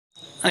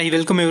I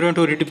welcome everyone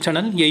to our YouTube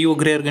channel, AU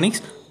Agri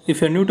Organics. If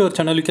you are new to our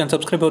channel, you can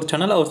subscribe our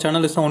channel. Our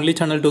channel is the only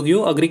channel to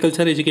give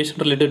agriculture education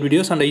related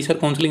videos and ICAR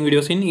counseling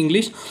videos in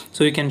English.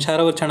 So you can share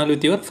our channel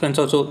with your friends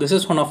also. This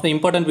is one of the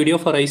important video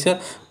for ICAR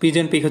PG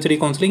and PhD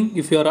counseling.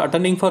 If you are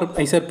attending for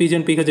ICAR PG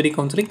and PhD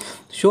counseling,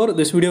 sure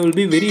this video will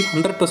be very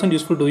 100%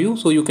 useful to you.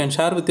 So you can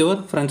share with your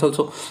friends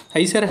also.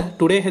 ICAR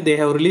today they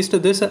have released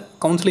this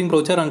counseling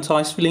brochure and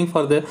choice filling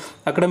for the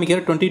academic year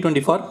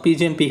 2024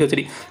 PG and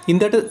PhD. In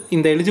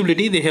the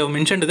eligibility they have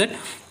mentioned that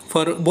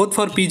for both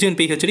for PG and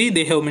PhD,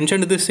 they have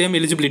mentioned the same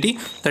eligibility.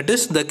 That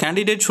is, the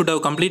candidate should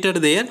have completed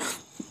their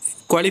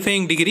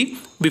qualifying degree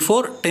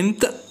before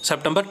 10th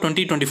September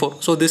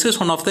 2024. So this is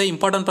one of the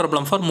important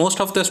problem for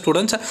most of the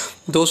students,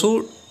 those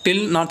who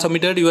till not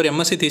submitted your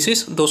MSc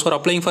thesis, those who are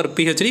applying for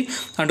PhD,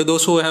 and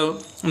those who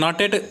have not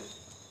yet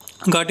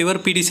got your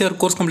PDC or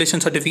course completion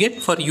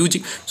certificate for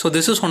UG. So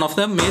this is one of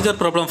the major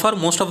problem for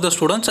most of the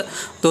students,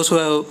 those who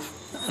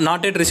have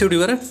not yet received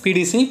your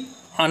PDC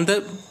on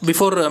the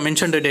before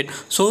mentioned date.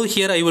 So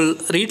here I will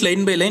read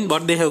line by line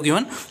what they have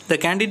given. The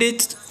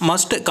candidates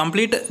must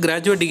complete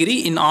graduate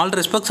degree in all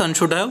respects and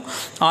should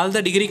have all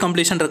the degree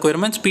completion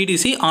requirements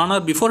PDC on or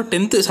before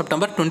 10th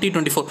September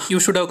 2024. You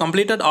should have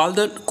completed all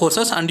the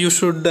courses and you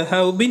should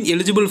have been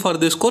eligible for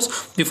this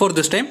course before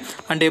this time,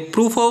 and a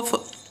proof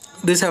of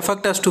this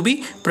effect has to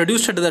be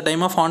produced at the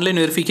time of online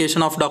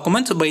verification of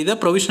documents by the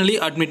provisionally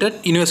admitted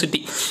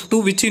university.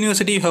 To which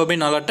university you have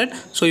been allotted,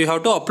 so you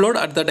have to upload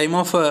at the time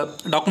of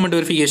document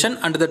verification,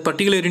 and that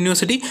particular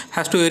university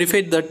has to verify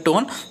that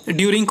one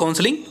during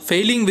counseling,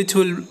 failing which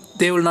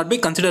they will not be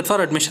considered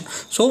for admission.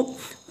 So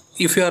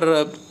if you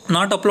are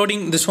not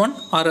uploading this one,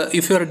 or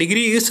if your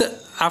degree is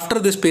after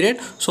this period,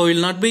 so you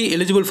will not be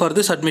eligible for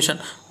this admission.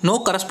 No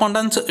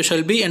correspondence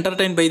shall be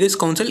entertained by this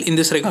council in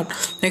this regard.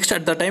 Next,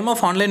 at the time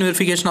of online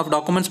verification of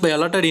documents by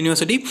allotted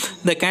university,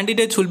 the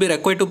candidates will be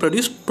required to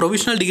produce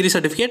provisional degree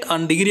certificate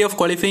and degree of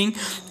qualifying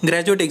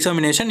graduate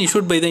examination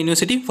issued by the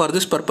university for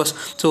this purpose.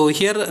 So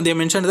here they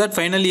mentioned that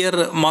final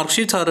year mark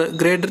sheets or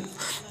grade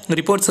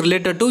reports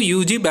related to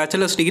UG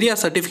bachelor's degree or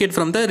certificate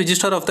from the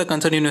registrar of the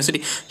concerned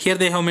university. Here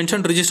they have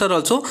mentioned registrar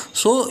also,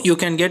 so you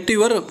can get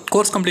your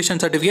course completion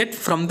certificate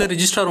from the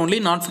registrar only,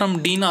 not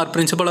from dean or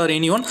principal or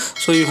anyone.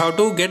 So you have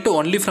to get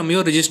only from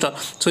your registrar.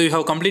 So you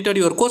have completed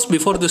your course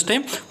before this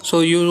time, so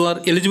you are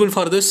eligible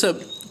for this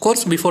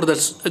course before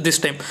this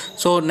time.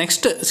 So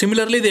next,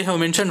 similarly they have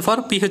mentioned for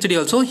PhD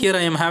also. Here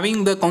I am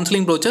having the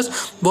counseling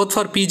brochures both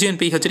for PG and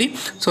PhD.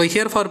 So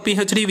here for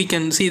PhD we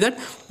can see that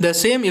the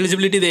same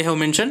eligibility they have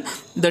mentioned,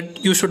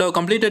 that you should have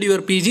completed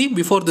your PG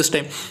before this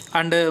time,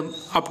 and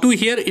up to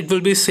here it will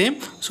be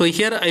same. So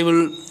here I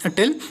will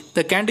tell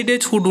the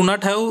candidates who do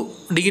not have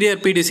degree or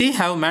PDC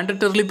have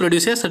mandatorily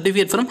produced a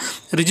certificate from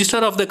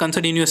registrar of the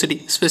concerned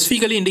university,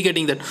 specifically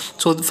indicating that.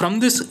 So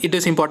from this it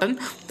is important,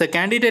 the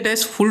candidate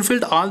has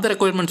fulfilled all the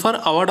requirements for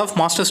award of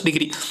master's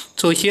degree.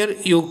 So here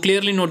you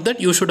clearly note that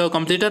you should have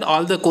completed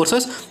all the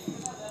courses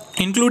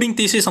including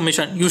thesis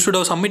submission. You should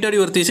have submitted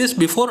your thesis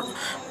before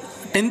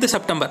 10th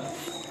September,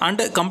 and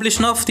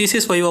completion of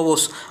thesis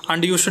VIVAs,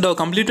 and you should have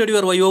completed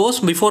your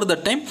VIVAs before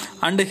that time,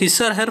 and his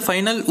or her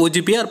final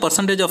OGPA or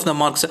percentage of the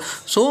marks.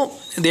 So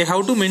they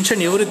have to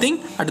mention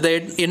everything at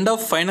the end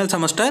of final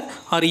semester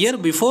or year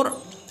before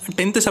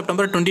 10th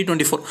September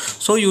 2024.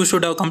 So you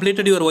should have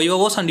completed your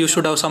VIVAs and you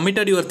should have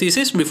submitted your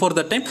thesis before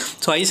that time.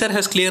 So ICAR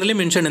has clearly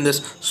mentioned in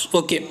this.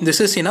 Okay, this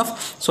is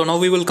enough. So now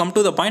we will come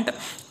to the point.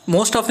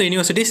 Most of the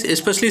universities,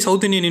 especially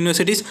South Indian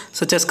universities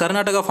such as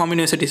Karnataka Farm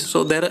Universities.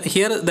 So there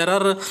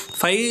are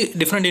 5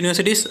 different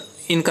universities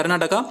in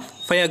Karnataka,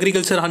 5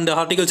 agriculture and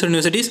horticulture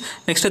universities.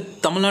 Next,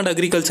 Tamil Nadu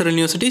agricultural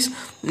universities.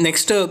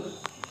 Next,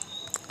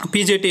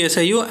 PJT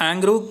SIU,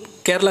 Angro,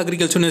 Kerala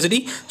Agriculture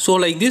University. So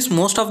like this,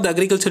 most of the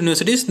agriculture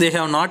universities, they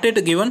have not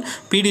yet given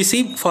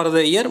PDC for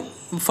the year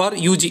for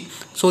UG.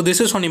 So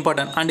this is one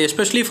important, and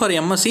especially for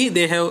MSc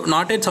they have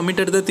not yet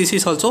submitted the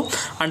thesis also,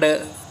 and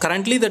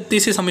currently the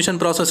thesis submission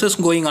process is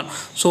going on.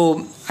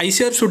 So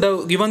ICAR should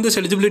have given this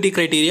eligibility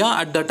criteria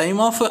at the time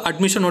of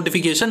admission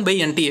notification by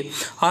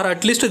NTA, or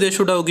at least they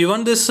should have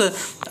given this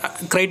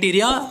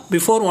criteria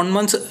before 1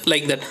 month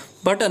like that.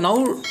 But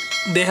now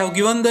they have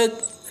given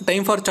the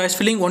time for choice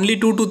filling only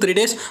 2 to 3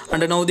 days,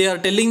 and now they are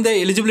telling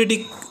the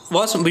eligibility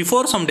was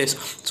before some days.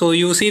 So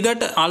you see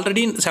that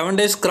already 7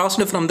 days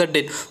crossed from that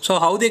date. So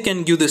how they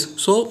can give this?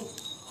 So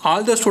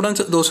all the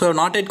students, those who have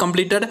not yet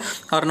completed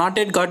or not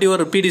yet got your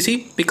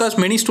PDC, because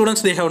many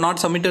students they have not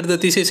submitted the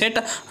thesis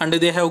yet and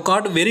they have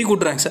got very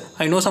good ranks.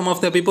 I know some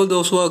of the people,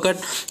 those who have got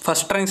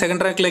first rank,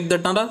 second rank like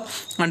that,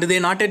 and they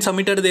not yet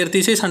submitted their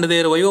thesis and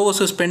their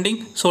VIVAs is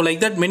pending. So like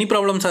that many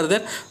problems are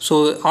there.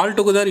 So all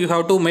together you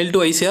have to mail to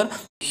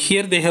ICAR.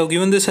 Here they have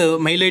given this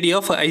mail ID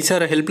of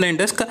ICAR helpline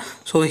desk.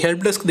 So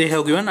help desk they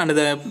have given, and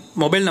the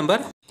mobile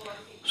number.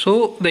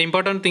 So the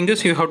important thing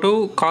is you have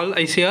to call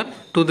ICAR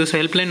to this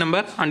helpline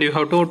number and you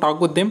have to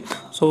talk with them.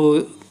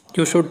 So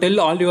you should tell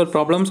all your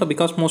problems,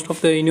 because most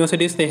of the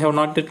universities they have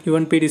not yet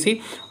given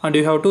PDC, and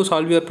you have to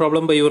solve your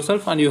problem by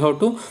yourself, and you have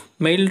to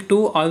mail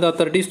to all the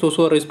authorities, those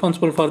who are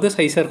responsible for this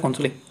ICAR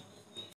counseling.